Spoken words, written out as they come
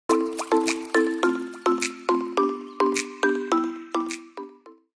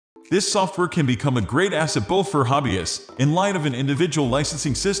This software can become a great asset both for hobbyists, in light of an individual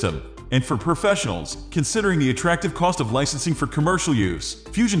licensing system, and for professionals, considering the attractive cost of licensing for commercial use.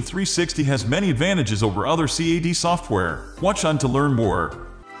 Fusion 360 has many advantages over other CAD software. Watch on to learn more.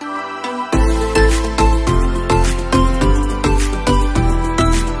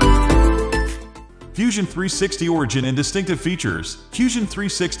 Fusion 360 origin and distinctive features. Fusion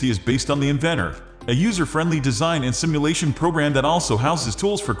 360 is based on the Inventor, a user-friendly design and simulation program that also houses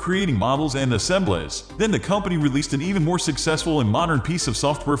tools for creating models and assemblies. Then the company released an even more successful and modern piece of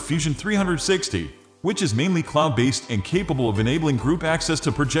software, Fusion 360, which is mainly cloud-based and capable of enabling group access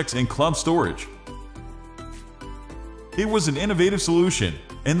to projects and cloud storage. It was an innovative solution,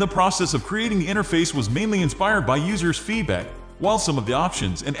 and the process of creating the interface was mainly inspired by users' feedback, while some of the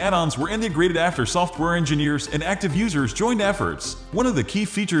options and add-ons were integrated after software engineers and active users joined efforts. One of the key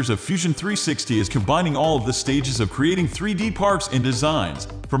features of Fusion 360 is combining all of the stages of creating 3D parts and designs,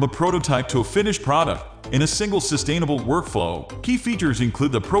 from a prototype to a finished product, in a single sustainable workflow. Key features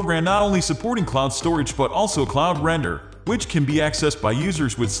include the program not only supporting cloud storage but also cloud render, which can be accessed by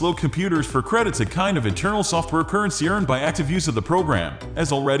users with slow computers for credits, a kind of internal software currency earned by active use of the program.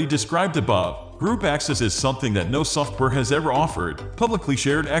 As already described above, group access is something that no software has ever offered. Publicly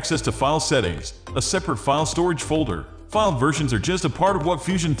shared access to file settings, a separate file storage folder. File versions are just a part of what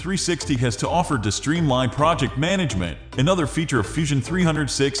Fusion 360 has to offer to streamline project management. Another feature of Fusion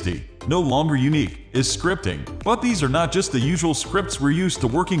 360, no longer unique, is scripting. But these are not just the usual scripts we're used to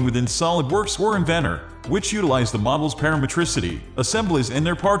working within SolidWorks or Inventor, which utilize the model's parametricity, assemblies and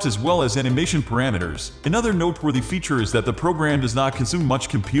their parts, as well as animation parameters. Another noteworthy feature is that the program does not consume much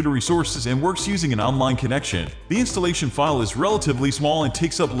computer resources and works using an online connection. The installation file is relatively small and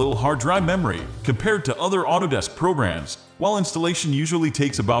takes up little hard drive memory, compared to other Autodesk programs, while installation usually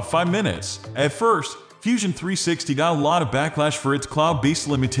takes about 5 minutes. At first, Fusion 360 got a lot of backlash for its cloud-based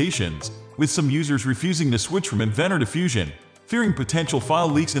limitations, with some users refusing to switch from Inventor to Fusion, fearing potential file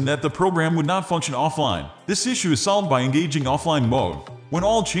leaks and that the program would not function offline. This issue is solved by engaging offline mode, when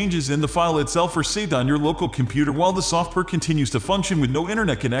all changes in the file itself are saved on your local computer while the software continues to function with no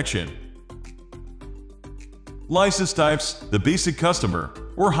internet connection. License types. The basic customer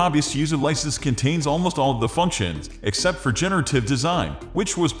or hobbyist user license contains almost all of the functions, except for generative design,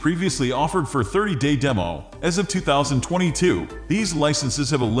 which was previously offered for a 30-day demo. As of 2022, these licenses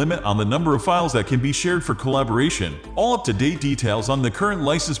have a limit on the number of files that can be shared for collaboration. All up-to-date details on the current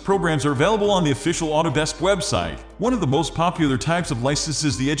license programs are available on the official Autodesk website. One of the most popular types of license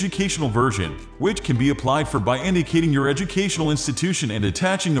is the educational version, which can be applied for by indicating your educational institution and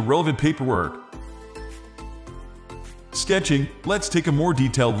attaching the relevant paperwork. Sketching. Let's take a more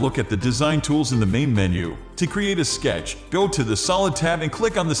detailed look at the design tools in the main menu. To create a sketch, go to the Solid tab and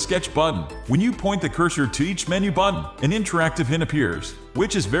click on the Sketch button. When you point the cursor to each menu button, an interactive hint appears,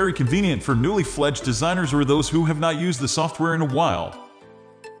 which is very convenient for newly fledged designers or those who have not used the software in a while.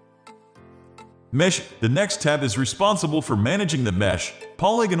 Mesh. The next tab is responsible for managing the mesh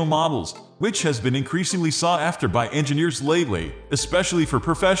polygonal models, which has been increasingly sought after by engineers lately, especially for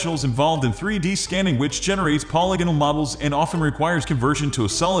professionals involved in 3D scanning, which generates polygonal models and often requires conversion to a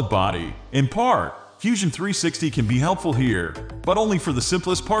solid body. In part, Fusion 360 can be helpful here, but only for the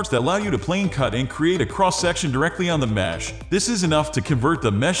simplest parts that allow you to plane cut and create a cross-section directly on the mesh. This is enough to convert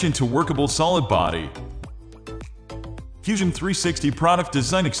the mesh into a workable solid body. Fusion 360 Product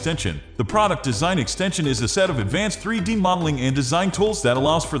Design Extension. The Product Design Extension is a set of advanced 3D modeling and design tools that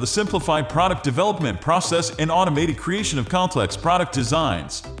allows for the simplified product development process and automated creation of complex product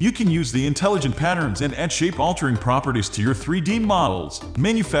designs. You can use the intelligent patterns and add shape-altering properties to your 3D models.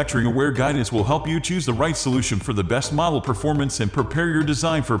 Manufacturing-aware guidance will help you choose the right solution for the best model performance and prepare your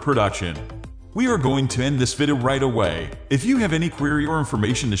design for production. We are going to end this video right away. If you have any query or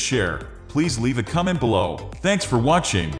information to share, please leave a comment below. Thanks for watching.